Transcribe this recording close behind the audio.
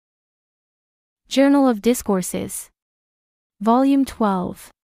Journal of Discourses. Volume 12.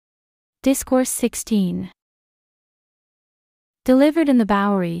 Discourse 16. Delivered in the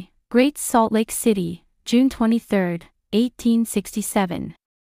Bowery, Great Salt Lake City, June 23, 1867.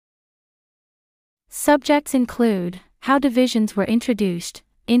 Subjects include how divisions were introduced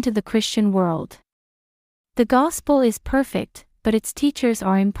into the Christian world. The gospel is perfect, but its teachers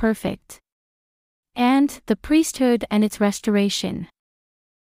are imperfect. And the priesthood and its restoration.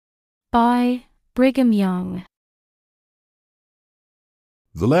 By Brigham Young.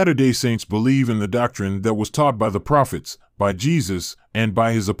 The Latter-day Saints believe in the doctrine that was taught by the prophets, by Jesus, and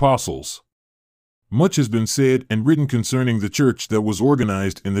by his apostles. Much has been said and written concerning the church that was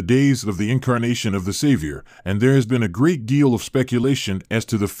organized in the days of the incarnation of the Savior, and there has been a great deal of speculation as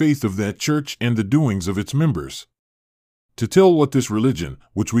to the faith of that church and the doings of its members. To tell what this religion,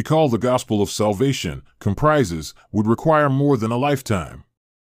 which we call the gospel of salvation, comprises, would require more than a lifetime.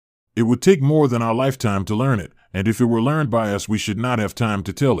 It would take more than our lifetime to learn it, and if it were learned by us, we should not have time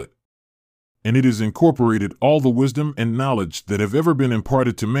to tell it. And it has incorporated all the wisdom and knowledge that have ever been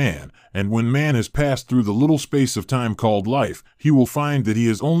imparted to man, and when man has passed through the little space of time called life, he will find that he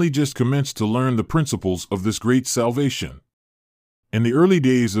has only just commenced to learn the principles of this great salvation. In the early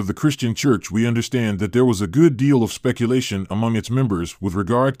days of the Christian church, we understand that there was a good deal of speculation among its members with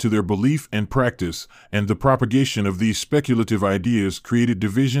regard to their belief and practice, and the propagation of these speculative ideas created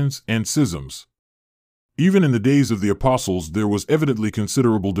divisions and schisms. Even in the days of the apostles, there was evidently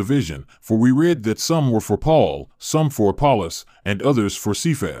considerable division, for we read that some were for Paul, some for Apollos, and others for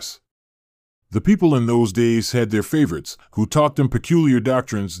Cephas. The people in those days had their favorites, who taught them peculiar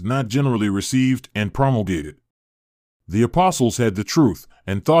doctrines not generally received and promulgated. The apostles had the truth,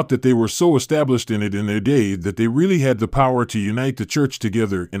 and thought that they were so established in it in their day that they really had the power to unite the church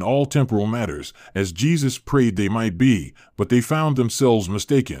together in all temporal matters, as Jesus prayed they might be, but they found themselves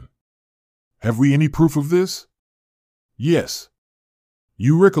mistaken. Have we any proof of this? Yes.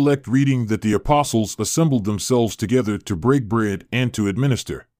 You recollect reading that the apostles assembled themselves together to break bread and to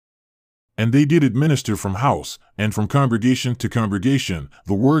administer. And they did administer from house, and from congregation to congregation,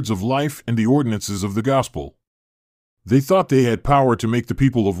 the words of life and the ordinances of the gospel. They thought they had power to make the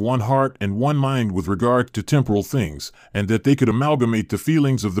people of one heart and one mind with regard to temporal things, and that they could amalgamate the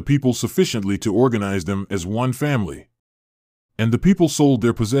feelings of the people sufficiently to organize them as one family. And the people sold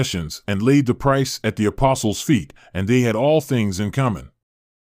their possessions and laid the price at the apostles' feet, and they had all things in common.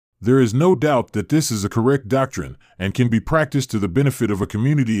 There is no doubt that this is a correct doctrine, and can be practiced to the benefit of a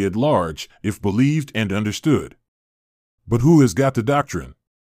community at large, if believed and understood. But who has got the doctrine?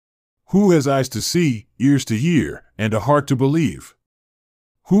 Who has eyes to see, ears to hear, and a heart to believe?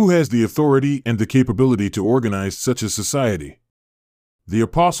 Who has the authority and the capability to organize such a society? The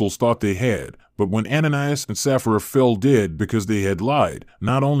apostles thought they had, but when Ananias and Sapphira fell dead because they had lied,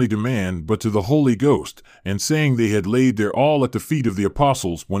 not only to man but to the Holy Ghost, and saying they had laid their all at the feet of the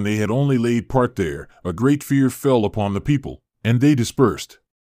apostles when they had only laid part there, a great fear fell upon the people, and they dispersed.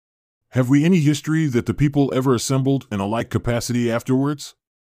 Have we any history that the people ever assembled in a like capacity afterwards?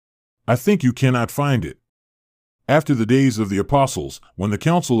 I think you cannot find it. After the days of the apostles, when the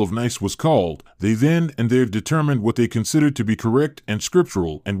Council of Nice was called, they then and there determined what they considered to be correct and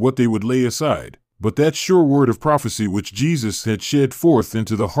scriptural and what they would lay aside. But that sure word of prophecy which Jesus had shed forth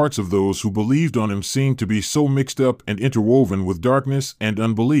into the hearts of those who believed on him seemed to be so mixed up and interwoven with darkness and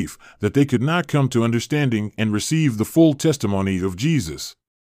unbelief that they could not come to understanding and receive the full testimony of Jesus.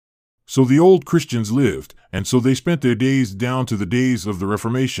 So the old Christians lived, and so they spent their days down to the days of the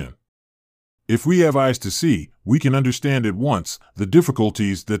Reformation. If we have eyes to see, we can understand at once the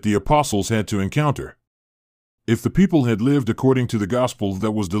difficulties that the apostles had to encounter. If the people had lived according to the gospel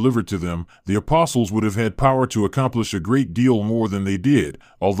that was delivered to them, the apostles would have had power to accomplish a great deal more than they did,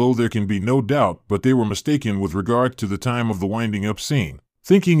 although there can be no doubt but they were mistaken with regard to the time of the winding up scene,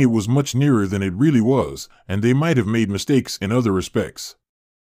 thinking it was much nearer than it really was, and they might have made mistakes in other respects.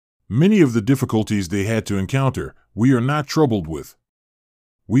 Many of the difficulties they had to encounter, we are not troubled with.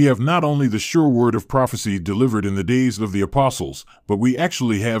 We have not only the sure word of prophecy delivered in the days of the apostles, but we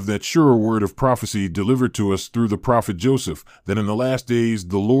actually have that sure word of prophecy delivered to us through the prophet Joseph, that in the last days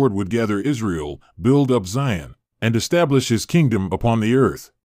the Lord would gather Israel, build up Zion, and establish his kingdom upon the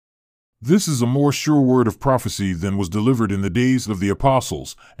earth. This is a more sure word of prophecy than was delivered in the days of the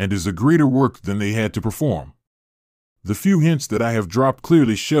apostles, and is a greater work than they had to perform. The few hints that I have dropped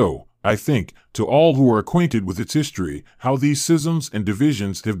clearly show, I think, to all who are acquainted with its history, how these schisms and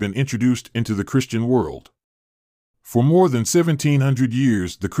divisions have been introduced into the Christian world. For more than 1700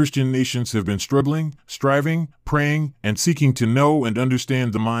 years, the Christian nations have been struggling, striving, praying, and seeking to know and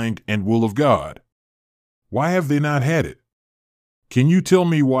understand the mind and will of God. Why have they not had it? Can you tell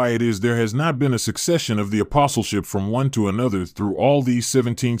me why it is there has not been a succession of the apostleship from one to another through all these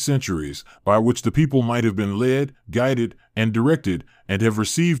 17 centuries, by which the people might have been led, guided, and directed, and have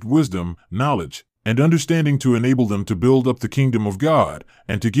received wisdom, knowledge, and understanding to enable them to build up the kingdom of God,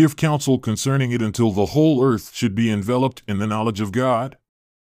 and to give counsel concerning it until the whole earth should be enveloped in the knowledge of God?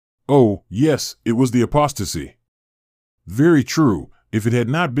 Oh, yes, it was the apostasy. Very true. If it had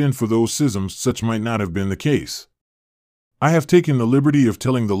not been for those schisms, such might not have been the case. I have taken the liberty of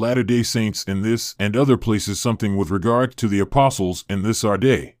telling the Latter-day Saints in this and other places something with regard to the apostles in this our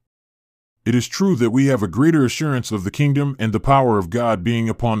day. It is true that we have a greater assurance of the kingdom and the power of God being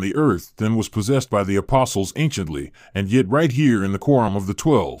upon the earth than was possessed by the apostles anciently, and yet right here in the Quorum of the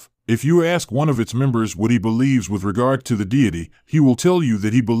 12, if you ask one of its members what he believes with regard to the deity, he will tell you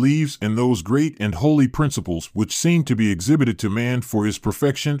that he believes in those great and holy principles which seem to be exhibited to man for his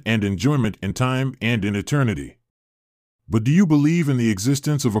perfection and enjoyment in time and in eternity. But do you believe in the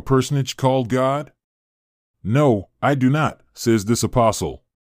existence of a personage called God? No, I do not, says this apostle.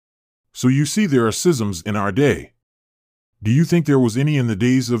 So you see there are schisms in our day. Do you think there was any in the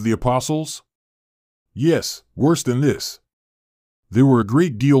days of the apostles? Yes, worse than this. They were a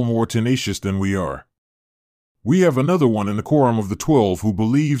great deal more tenacious than we are. We have another one in the Quorum of the 12 who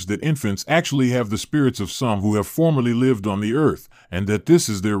believes that infants actually have the spirits of some who have formerly lived on the earth, and that this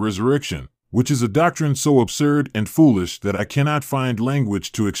is their resurrection, which is a doctrine so absurd and foolish that I cannot find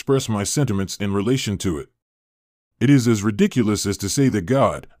language to express my sentiments in relation to it. It is as ridiculous as to say that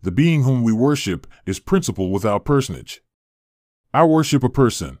God, the being whom we worship, is principle without personage. I worship a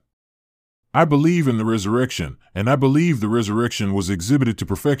person. I believe in the resurrection, and I believe the resurrection was exhibited to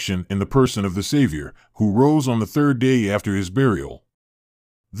perfection in the person of the Savior, who rose on the third day after his burial.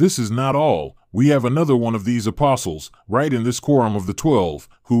 This is not all. We have another one of these apostles, right in this Quorum of the 12,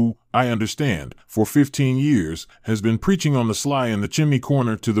 who, I understand, for 15 years, has been preaching on the sly in the chimney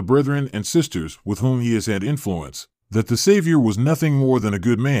corner to the brethren and sisters with whom he has had influence, that the Savior was nothing more than a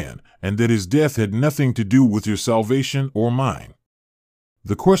good man, and that his death had nothing to do with your salvation or mine.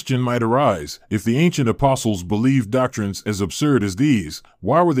 The question might arise, if the ancient apostles believed doctrines as absurd as these,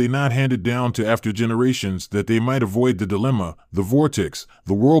 why were they not handed down to after generations that they might avoid the dilemma, the vortex,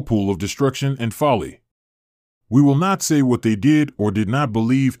 the whirlpool of destruction and folly? We will not say what they did or did not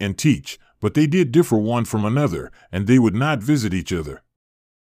believe and teach, but they did differ one from another, and they would not visit each other.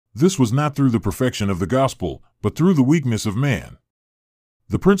 This was not through the perfection of the gospel, but through the weakness of man.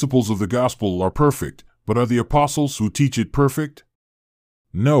 The principles of the gospel are perfect, but are the apostles who teach it perfect?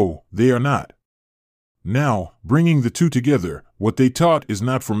 No, they are not. Now, bringing the two together, what they taught is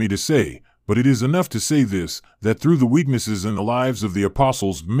not for me to say, but it is enough to say this, that through the weaknesses in the lives of the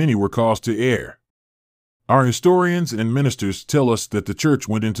apostles many were caused to err. Our historians and ministers tell us that the church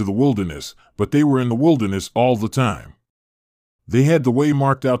went into the wilderness, but they were in the wilderness all the time. They had the way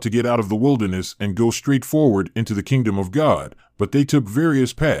marked out to get out of the wilderness and go straight forward into the kingdom of God, but they took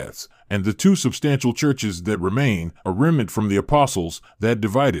various paths, and the two substantial churches that remain, a remnant from the apostles, that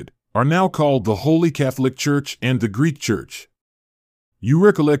divided, are now called the Holy Catholic Church and the Greek Church. You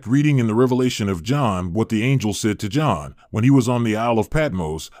recollect reading in the Revelation of John what the angel said to John when he was on the Isle of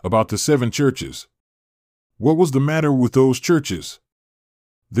Patmos about the 7 churches. What was the matter with those churches?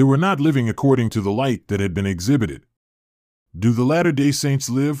 They were not living according to the light that had been exhibited. Do the Latter-day Saints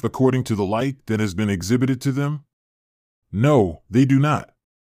live according to the light that has been exhibited to them? No, they do not.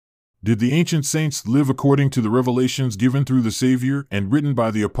 Did the ancient saints live according to the revelations given through the Savior and written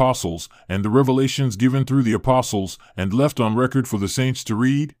by the apostles, and the revelations given through the apostles and left on record for the saints to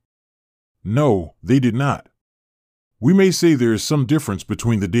read? No, they did not. We may say there is some difference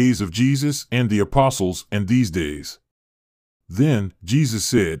between the days of Jesus and the apostles and these days. Then Jesus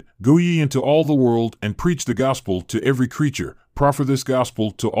said, "Go ye into all the world and preach the gospel to every creature, proffer this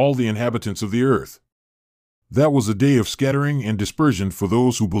gospel to all the inhabitants of the earth." That was a day of scattering and dispersion for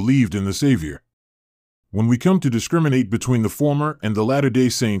those who believed in the Savior. When we come to discriminate between the former and the latter-day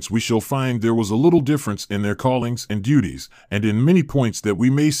saints, we shall find there was a little difference in their callings and duties, and in many points that we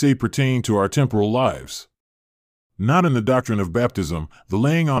may say pertain to our temporal lives. Not in the doctrine of baptism, the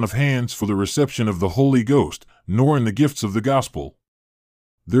laying on of hands for the reception of the Holy Ghost, nor in the gifts of the gospel.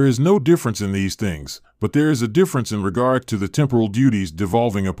 There is no difference in these things, but there is a difference in regard to the temporal duties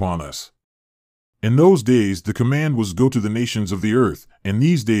devolving upon us. In those days the command was, "Go to the nations of the earth," and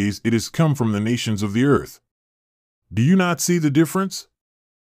these days it is, "Come from the nations of the earth." Do you not see the difference?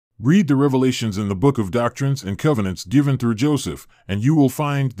 Read the revelations in the book of Doctrines and Covenants given through Joseph, and you will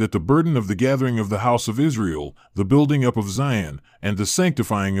find that the burden of the gathering of the house of Israel, the building up of Zion, and the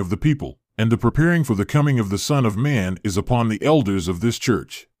sanctifying of the people, and the preparing for the coming of the Son of Man is upon the elders of this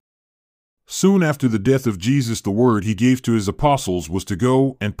church. Soon after the death of Jesus, the word he gave to his apostles was to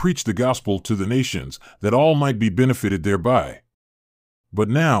go and preach the gospel to the nations, that all might be benefited thereby. But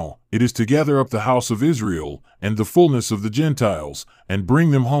now it is to gather up the house of Israel and the fullness of the Gentiles, and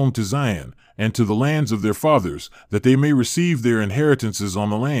bring them home to Zion and to the lands of their fathers, that they may receive their inheritances on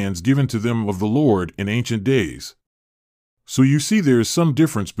the lands given to them of the Lord in ancient days. So you see, there is some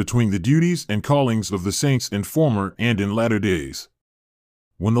difference between the duties and callings of the saints in former and in latter days.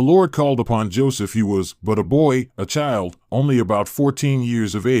 When the Lord called upon Joseph, he was but a boy, a child, only about 14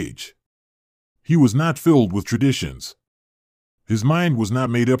 years of age. He was not filled with traditions. His mind was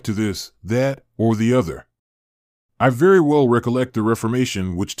not made up to this, that, or the other. I very well recollect the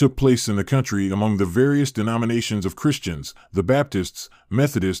Reformation which took place in the country among the various denominations of Christians, the Baptists,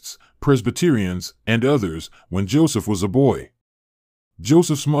 Methodists, Presbyterians, and others, when Joseph was a boy.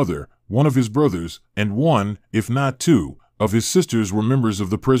 Joseph's mother, one of his brothers, and one, if not two, of his sisters were members of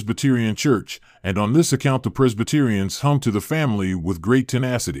the Presbyterian Church, and on this account the Presbyterians hung to the family with great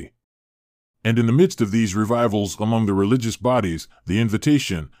tenacity. And in the midst of these revivals among the religious bodies, the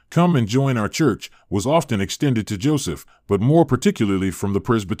invitation, "Come and join our church," was often extended to Joseph, but more particularly from the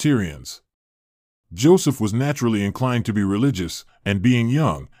Presbyterians. Joseph was naturally inclined to be religious, and being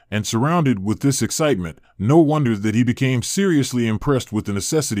young, and surrounded with this excitement, no wonder that he became seriously impressed with the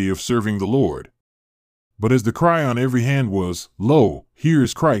necessity of serving the Lord. But as the cry on every hand was, "Lo, here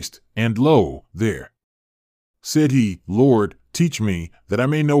is Christ," and "Lo, there," said he, "Lord, teach me, that I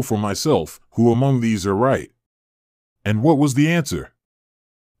may know for myself, who among these are right." And what was the answer?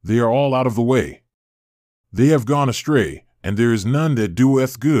 "They are all out of the way. They have gone astray, and there is none that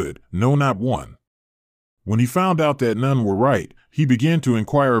doeth good, no, not one." When he found out that none were right, he began to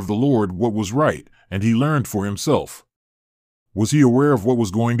inquire of the Lord what was right, and he learned for himself. Was he aware of what was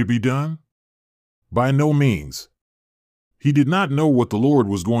going to be done? By no means. He did not know what the Lord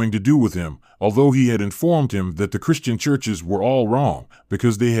was going to do with him, although he had informed him that the Christian churches were all wrong,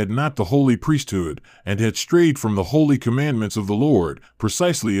 because they had not the holy priesthood, and had strayed from the holy commandments of the Lord,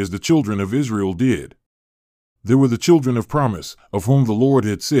 precisely as the children of Israel did. There were the children of promise, of whom the Lord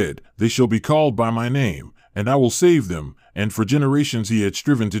had said, "They shall be called by my name, and I will save them," and for generations he had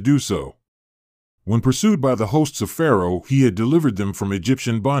striven to do so. When pursued by the hosts of Pharaoh, he had delivered them from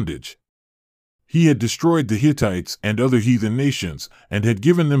Egyptian bondage. He had destroyed the Hittites and other heathen nations, and had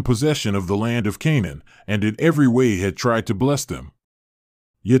given them possession of the land of Canaan, and in every way had tried to bless them.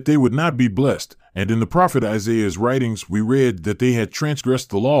 Yet they would not be blessed, and in the prophet Isaiah's writings we read that they had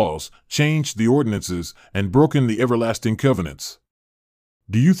transgressed the laws, changed the ordinances, and broken the everlasting covenants.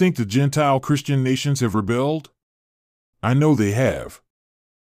 Do you think the Gentile Christian nations have rebelled? I know they have.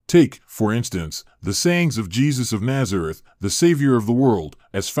 Take, for instance, the sayings of Jesus of Nazareth, the Savior of the world,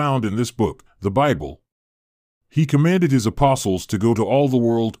 as found in this book, the Bible. He commanded his apostles to go to all the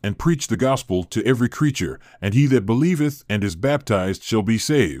world and preach the gospel to every creature, and he that believeth and is baptized shall be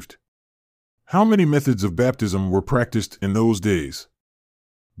saved. How many methods of baptism were practiced in those days?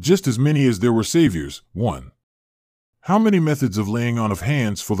 Just as many as there were Saviors, 1. How many methods of laying on of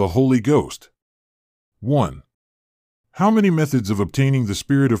hands for the Holy Ghost? 1. How many methods of obtaining the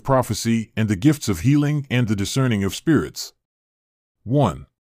spirit of prophecy and the gifts of healing and the discerning of spirits? 1.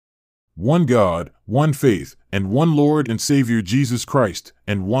 One God, one faith, and one Lord and Savior Jesus Christ,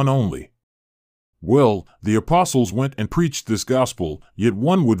 and one only. Well, the apostles went and preached this gospel, yet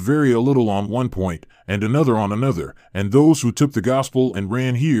one would vary a little on one point, and another on another, and those who took the gospel and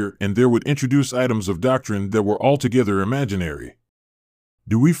ran here and there would introduce items of doctrine that were altogether imaginary.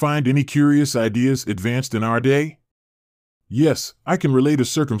 Do we find any curious ideas advanced in our day? Yes, I can relate a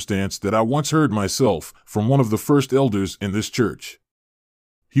circumstance that I once heard myself from one of the first elders in this church.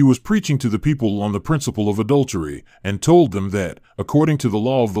 He was preaching to the people on the principle of adultery, and told them that, according to the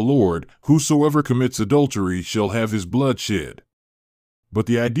law of the Lord, whosoever commits adultery shall have his blood shed. But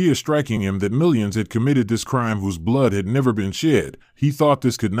the idea striking him that millions had committed this crime whose blood had never been shed, he thought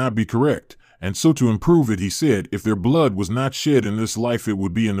this could not be correct, and so to improve it he said if their blood was not shed in this life it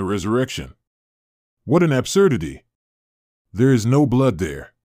would be in the resurrection. What an absurdity! There is no blood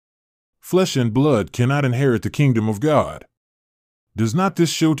there. Flesh and blood cannot inherit the kingdom of God. Does not this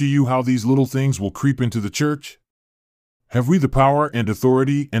show to you how these little things will creep into the church? Have we the power and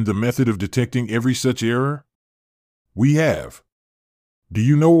authority and the method of detecting every such error? We have. Do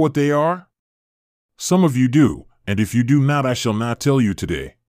you know what they are? Some of you do, and if you do not, I shall not tell you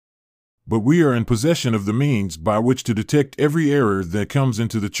today. But we are in possession of the means by which to detect every error that comes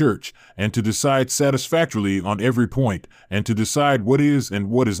into the church, and to decide satisfactorily on every point, and to decide what is and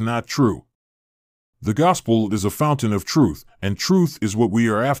what is not true. The gospel is a fountain of truth, and truth is what we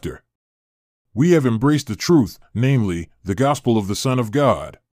are after. We have embraced the truth, namely, the gospel of the Son of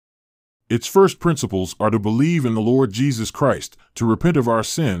God. Its first principles are to believe in the Lord Jesus Christ, to repent of our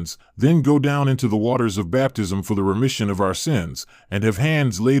sins, then go down into the waters of baptism for the remission of our sins, and have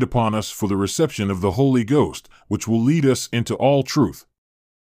hands laid upon us for the reception of the Holy Ghost, which will lead us into all truth.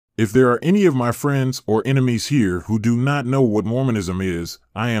 If there are any of my friends or enemies here who do not know what Mormonism is,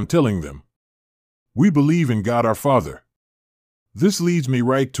 I am telling them. We believe in God our Father. This leads me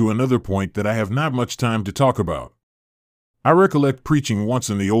right to another point that I have not much time to talk about. I recollect preaching once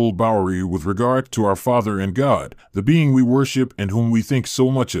in the old Bowery with regard to our Father and God, the being we worship and whom we think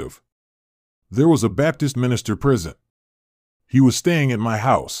so much of. There was a Baptist minister present. He was staying at my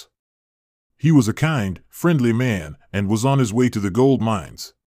house. He was a kind, friendly man and was on his way to the gold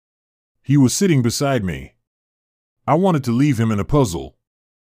mines. He was sitting beside me. I wanted to leave him in a puzzle.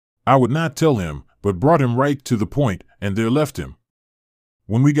 I would not tell him, but brought him right to the point and there left him.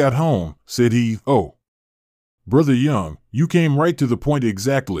 When we got home, said he, "Oh, Brother Young, you came right to the point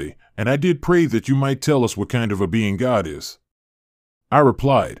exactly, and I did pray that you might tell us what kind of a being God is." I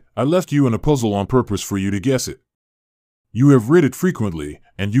replied, "I left you in a puzzle on purpose for you to guess it. You have read it frequently,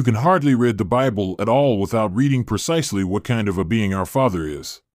 and you can hardly read the Bible at all without reading precisely what kind of a being our Father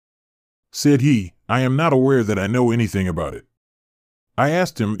is." Said he, "I am not aware that I know anything about it." I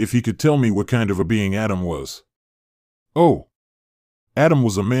asked him if he could tell me what kind of a being Adam was. "Oh, Adam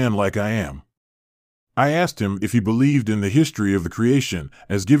was a man like I am." I asked him if he believed in the history of the creation,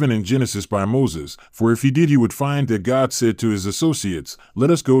 as given in Genesis by Moses, for if he did he would find that God said to his associates,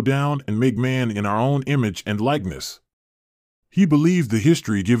 "Let us go down and make man in our own image and likeness." He believed the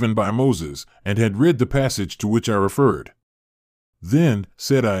history given by Moses, and had read the passage to which I referred. "Then,"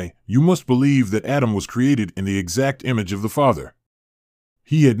 said I, "you must believe that Adam was created in the exact image of the Father."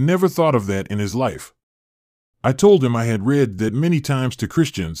 He had never thought of that in his life. I told him I had read that many times to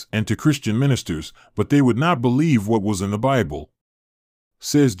Christians and to Christian ministers, but they would not believe what was in the Bible.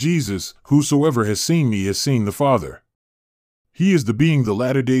 Says Jesus, "Whosoever has seen me has seen the Father." He is the being the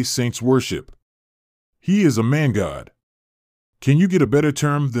Latter-day Saints worship. He is a man-God. Can you get a better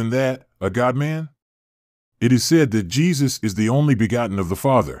term than that, a God-man? It is said that Jesus is the only begotten of the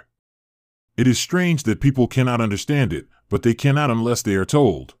Father. It is strange that people cannot understand it, but they cannot unless they are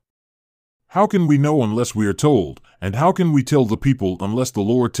told. How can we know unless we are told, and how can we tell the people unless the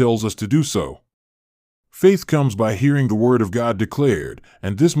Lord tells us to do so? Faith comes by hearing the Word of God declared,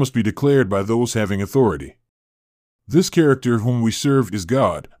 and this must be declared by those having authority. This character whom we serve is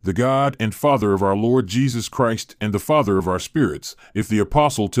God, the God and Father of our Lord Jesus Christ and the Father of our spirits, if the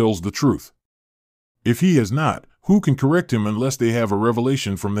apostle tells the truth. If he has not, who can correct him unless they have a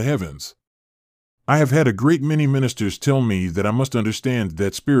revelation from the heavens? I have had a great many ministers tell me that I must understand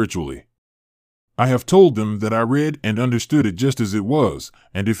that spiritually. I have told them that I read and understood it just as it was,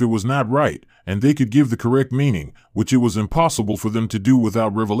 and if it was not right, and they could give the correct meaning, which it was impossible for them to do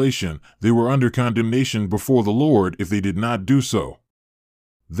without revelation, they were under condemnation before the Lord if they did not do so.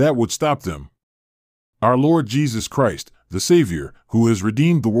 That would stop them. Our Lord Jesus Christ, the Savior, who has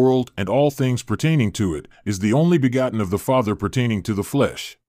redeemed the world and all things pertaining to it, is the only begotten of the Father pertaining to the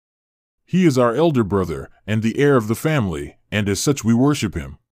flesh. He is our elder brother, and the heir of the family, and as such we worship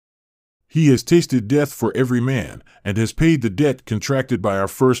him. He has tasted death for every man, and has paid the debt contracted by our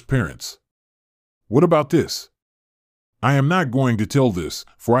first parents. What about this? I am not going to tell this,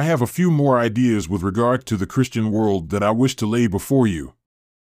 for I have a few more ideas with regard to the Christian world that I wish to lay before you.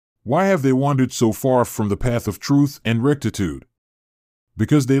 Why have they wandered so far from the path of truth and rectitude?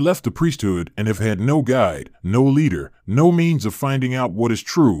 Because they left the priesthood and have had no guide, no leader, no means of finding out what is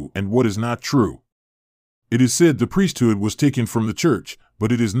true and what is not true. It is said the priesthood was taken from the church,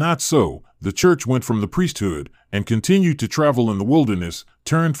 but it is not so. The church went from the priesthood and continued to travel in the wilderness,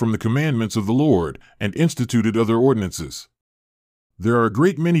 turned from the commandments of the Lord, and instituted other ordinances. There are a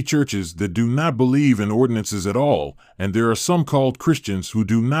great many churches that do not believe in ordinances at all, and there are some called Christians who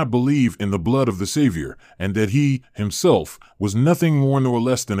do not believe in the blood of the Savior, and that he, himself, was nothing more nor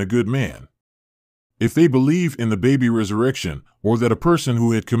less than a good man. If they believe in the baby resurrection, or that a person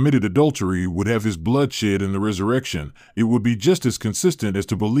who had committed adultery would have his blood shed in the resurrection, it would be just as consistent as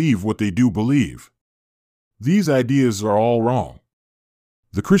to believe what they do believe. These ideas are all wrong.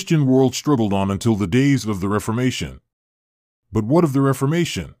 The Christian world struggled on until the days of the Reformation. But what of the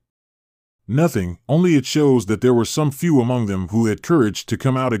Reformation? Nothing, only it shows that there were some few among them who had courage to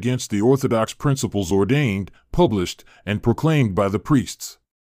come out against the orthodox principles ordained, published, and proclaimed by the priests.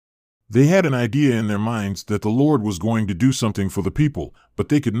 They had an idea in their minds that the Lord was going to do something for the people, but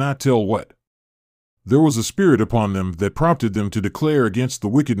they could not tell what. There was a spirit upon them that prompted them to declare against the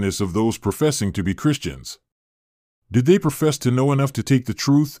wickedness of those professing to be Christians. Did they profess to know enough to take the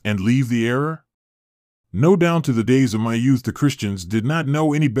truth and leave the error? No, down to the days of my youth, the Christians did not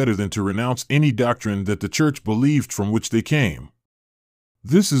know any better than to renounce any doctrine that the church believed from which they came.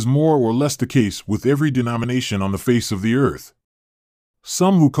 This is more or less the case with every denomination on the face of the earth.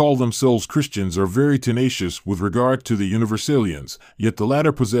 Some who call themselves Christians are very tenacious with regard to the Universalians, yet the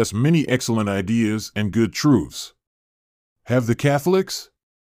latter possess many excellent ideas and good truths. Have the Catholics?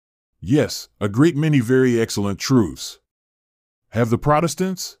 Yes, a great many very excellent truths. Have the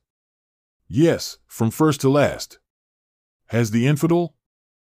Protestants? Yes, from first to last. Has the infidel?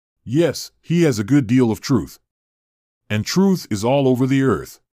 Yes, he has a good deal of truth. And truth is all over the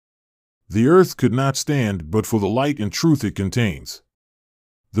earth. The earth could not stand but for the light and truth it contains.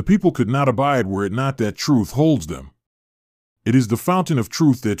 The people could not abide were it not that truth holds them. It is the fountain of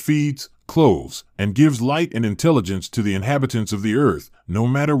truth that feeds, clothes, and gives light and intelligence to the inhabitants of the earth, no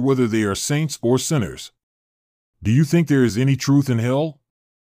matter whether they are saints or sinners. Do you think there is any truth in hell?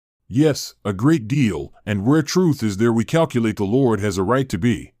 Yes, a great deal, and where truth is, there we calculate the Lord has a right to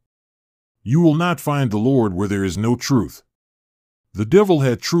be. You will not find the Lord where there is no truth. The devil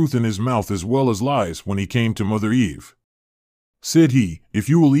had truth in his mouth as well as lies when he came to Mother Eve. Said he, "If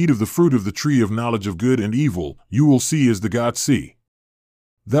you will eat of the fruit of the tree of knowledge of good and evil, you will see as the gods see."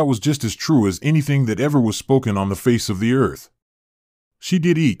 That was just as true as anything that ever was spoken on the face of the earth. She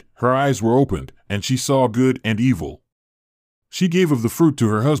did eat, her eyes were opened, and she saw good and evil. She gave of the fruit to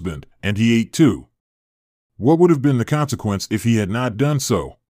her husband, and he ate too. What would have been the consequence if he had not done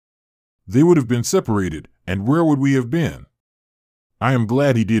so? They would have been separated, and where would we have been? I am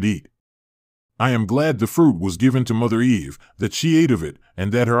glad he did eat. I am glad the fruit was given to Mother Eve, that she ate of it,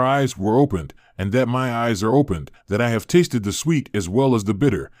 and that her eyes were opened, and that my eyes are opened, that I have tasted the sweet as well as the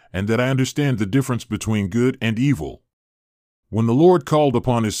bitter, and that I understand the difference between good and evil. When the Lord called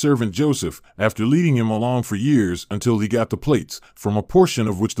upon his servant Joseph, after leading him along for years until he got the plates, from a portion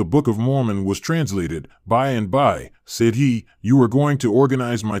of which the Book of Mormon was translated, by and by, said he, "You are going to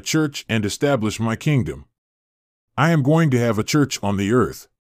organize my church and establish my kingdom. I am going to have a church on the earth.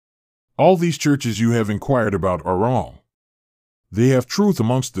 All these churches you have inquired about are wrong. They have truth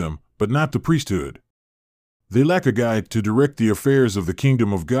amongst them, but not the priesthood. They lack a guide to direct the affairs of the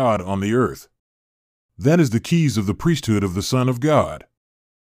kingdom of God on the earth. That is the keys of the priesthood of the Son of God."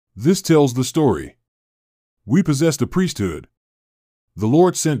 This tells the story. We possess the priesthood. The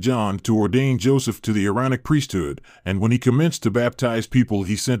Lord sent John to ordain Joseph to the Aaronic priesthood, and when he commenced to baptize people,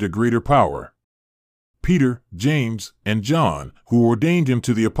 he sent a greater power. Peter, James, and John, who ordained him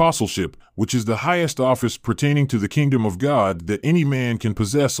to the apostleship, which is the highest office pertaining to the kingdom of God that any man can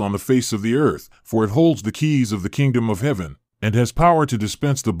possess on the face of the earth, for it holds the keys of the kingdom of heaven, and has power to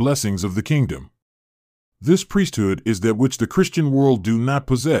dispense the blessings of the kingdom. This priesthood is that which the Christian world do not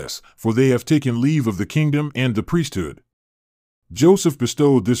possess, for they have taken leave of the kingdom and the priesthood. Joseph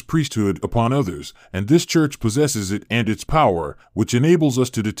bestowed this priesthood upon others, and this church possesses it and its power, which enables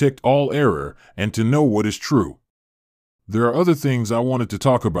us to detect all error and to know what is true. There are other things I wanted to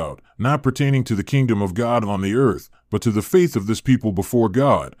talk about, not pertaining to the kingdom of God on the earth, but to the faith of this people before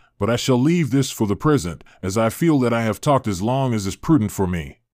God, but I shall leave this for the present, as I feel that I have talked as long as is prudent for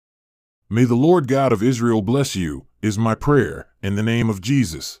me. May the Lord God of Israel bless you, is my prayer, in the name of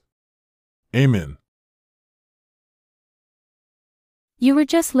Jesus. Amen. You were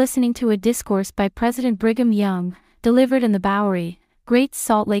just listening to a discourse by President Brigham Young, delivered in the Bowery, Great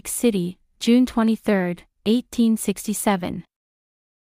Salt Lake City, June 23, 1867.